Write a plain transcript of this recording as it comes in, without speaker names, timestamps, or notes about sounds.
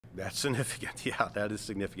That's significant. Yeah, that is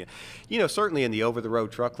significant. You know, certainly in the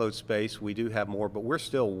over-the-road truckload space, we do have more, but we're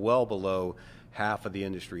still well below half of the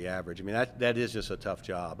industry average. I mean, that is just a tough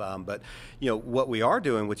job. But, you know, what we are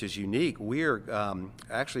doing, which is unique, we're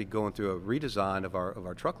actually going through a redesign of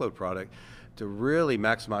our truckload product to really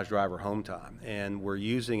maximize driver home time. And we're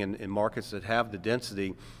using in markets that have the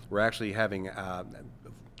density, we're actually having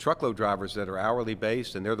truckload drivers that are hourly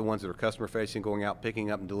based, and they're the ones that are customer facing, going out,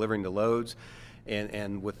 picking up and delivering the loads.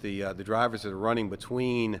 And with the drivers that are running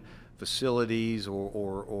between facilities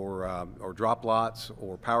or drop lots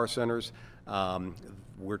or power centers,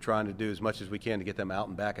 we're trying to do as much as we can to get them out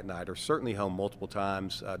and back at night, or certainly home multiple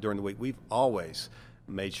times during the week. We've always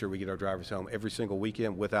made sure we get our drivers home every single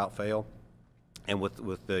weekend without fail. And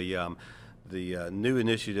with the new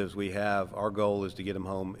initiatives we have, our goal is to get them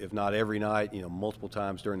home, if not every night, you know, multiple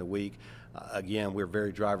times during the week. Again, we're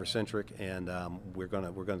very driver centric, and we're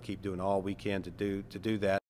gonna keep doing all we can to do that.